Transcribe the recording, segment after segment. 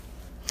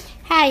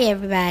Hi,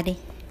 everybody.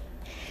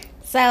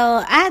 So,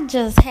 I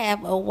just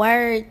have a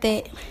word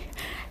that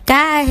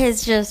God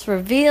has just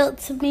revealed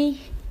to me.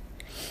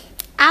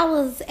 I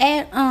was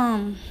at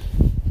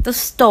the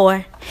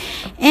store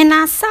and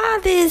I saw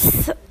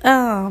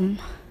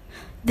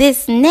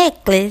this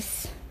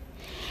necklace,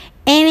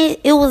 and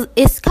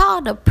it's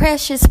called a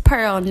precious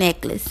pearl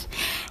necklace.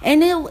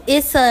 And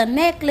it's a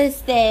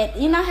necklace that,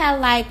 you know how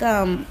like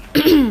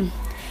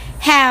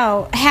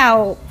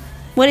how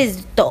what is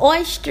it? The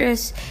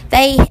oysters,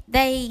 they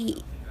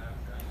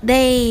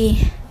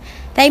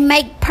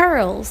make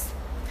pearls,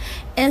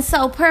 and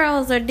so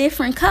pearls are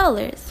different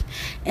colors.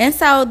 And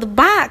so the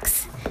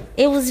box,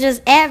 it was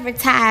just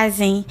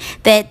advertising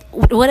that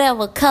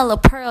whatever color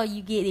pearl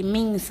you get, it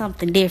means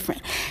something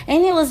different.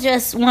 And it was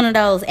just one of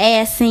those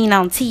as seen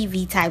on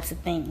TV types of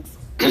things.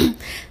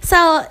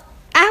 So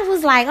I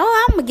was like,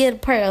 oh, I'm gonna get a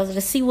pearl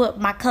to see what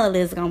my color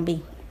is gonna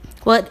be,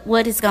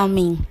 what it's gonna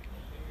mean.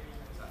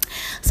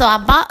 So I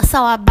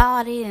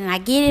bought it, and I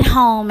get it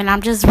home, and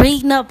I'm just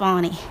reading up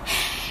on it,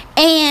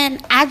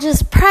 and I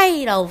just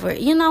prayed over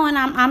it, and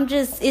I'm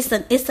just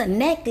it's a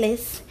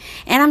necklace,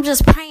 and I'm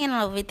just praying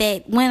over it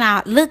that when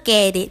I look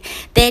at it,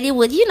 that it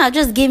would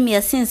just give me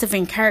a sense of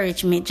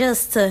encouragement,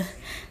 just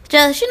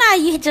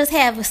you just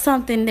have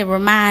something that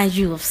reminds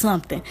you of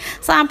something.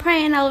 So I'm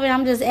praying over it.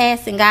 I'm just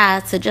asking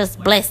God to just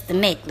bless the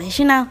necklace,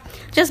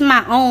 just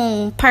my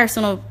own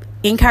personal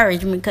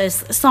encouragement,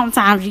 because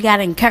sometimes you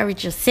gotta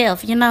encourage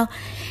yourself,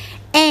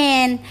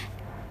 And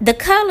the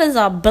colors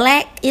are: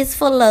 black is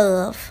for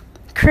love,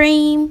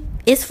 cream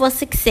is for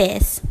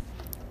success,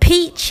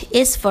 peach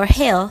is for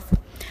health,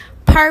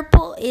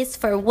 purple is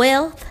for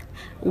wealth,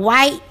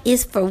 white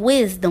is for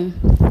wisdom.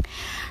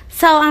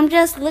 So I'm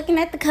just looking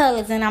at the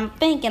colors, and I'm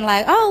thinking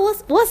like, oh,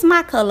 what's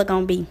my color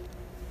gonna be?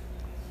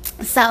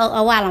 So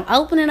while I'm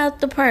opening up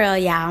the pearl,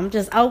 y'all, I'm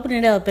just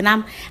opening it up, and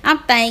I'm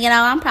thinking,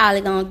 oh, I'm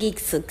probably gonna get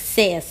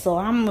success, or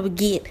I'm gonna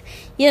get,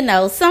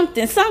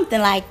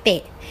 something like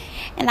that.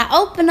 And I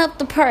open up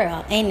the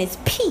pearl, and it's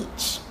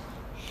peach,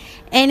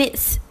 and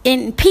it's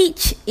in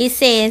peach. It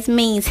says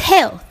means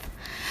health.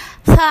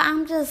 So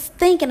I'm just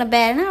thinking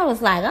about it, and I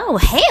was like, oh,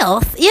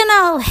 health,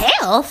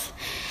 health.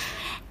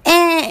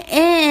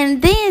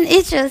 And then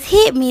it just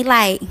hit me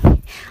like,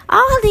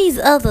 all these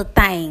other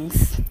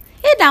things.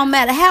 It don't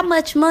matter how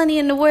much money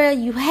in the world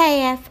you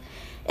have.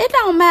 It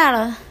don't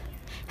matter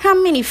how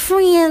many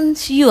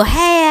friends you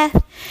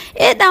have.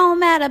 It don't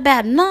matter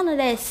about none of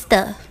that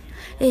stuff.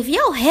 If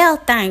your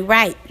health ain't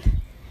right,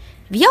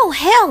 you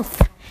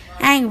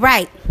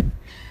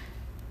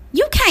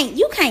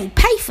can't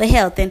pay for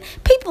health, and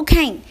people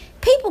can't,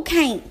 people,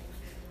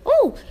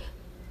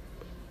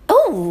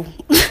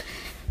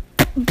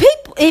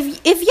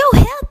 if your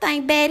health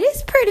ain't bad,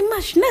 it's pretty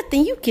much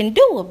nothing you can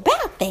do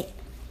about that.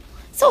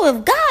 So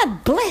if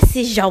God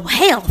blesses your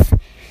health,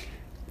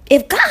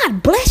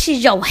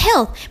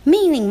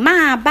 meaning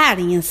mind,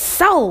 body, and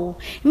soul,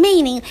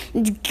 meaning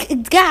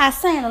God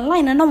saying,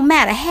 Elena, no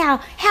matter how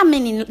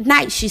many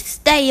nights you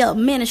stay up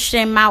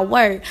ministering my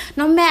word,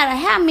 no matter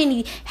how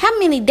many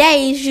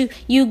days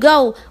you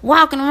go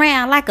walking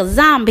around like a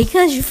zombie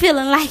because you're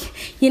feeling like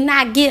you're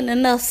not getting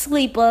enough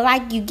sleep, or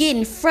like you're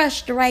getting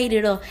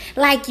frustrated, or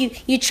like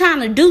you're trying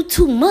to do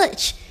too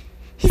much.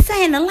 He's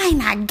saying,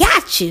 Elena, I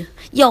got you.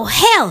 Your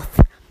health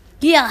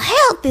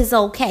is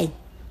okay.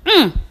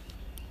 Y'all,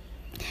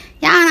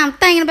 and I'm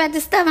thinking about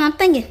this stuff, and I'm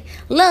thinking,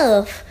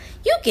 love.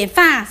 You can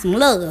find some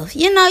love.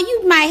 You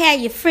might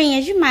have your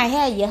friends, you might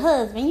have your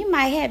husband, you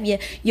might have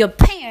your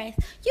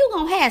parents. You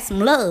gonna have some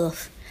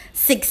love.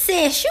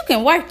 Success, you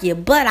can work your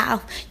butt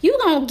off. You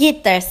gonna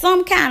get there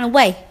some kind of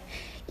way.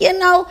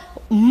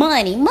 Money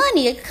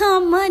will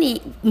come,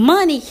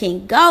 money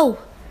can go.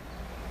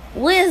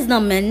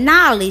 Wisdom and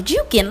knowledge,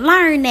 you can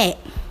learn that.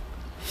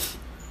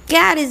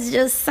 God is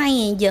just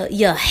saying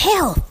your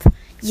health.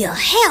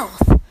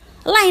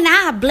 Elena,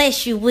 I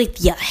bless you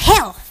with your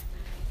health.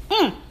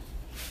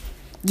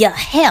 Your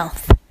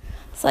health.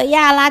 So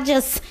y'all,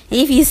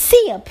 if you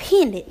see a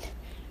pendant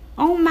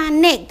on my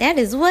neck, that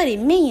is what it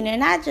means.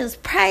 And I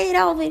just prayed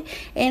over it.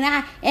 And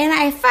I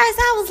at first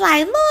I was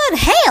like, Lord,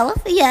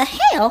 health, your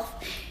health.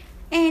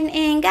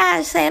 And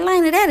God said,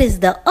 Elena, that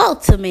is the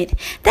ultimate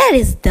gift. That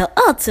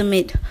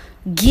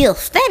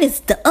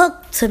is the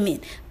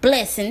ultimate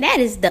blessing. That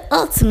is the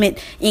ultimate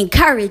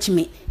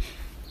encouragement.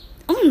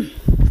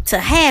 To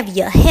have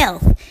your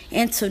health,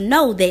 and to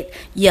know that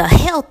your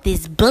health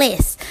is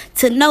blessed,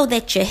 to know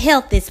that your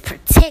health is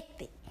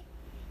protected.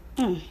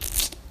 So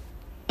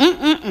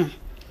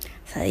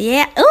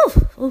yeah, ooh.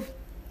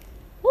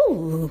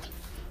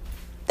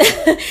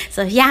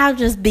 So y'all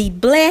just be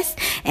blessed,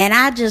 and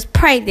I just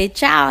pray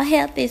that y'all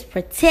health is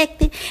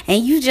protected,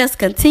 and you just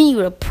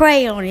continue to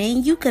pray on it,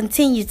 and you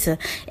continue to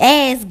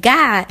ask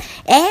God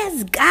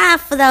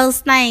for those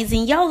things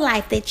in your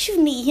life that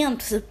you need him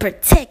to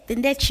protect,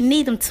 and that you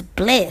need him to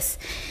bless.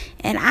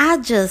 And I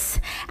just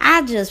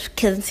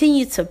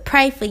continue to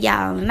pray for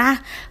y'all, and I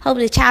hope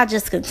that y'all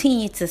just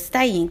continue to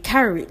stay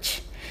encouraged.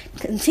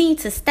 Continue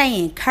to stay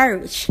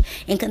encouraged,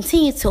 and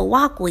continue to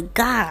walk with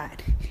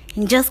God.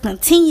 and just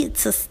continue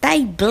to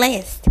stay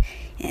blessed.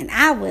 And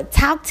I will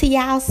talk to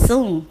y'all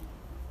soon.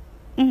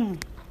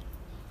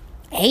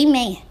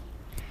 Amen.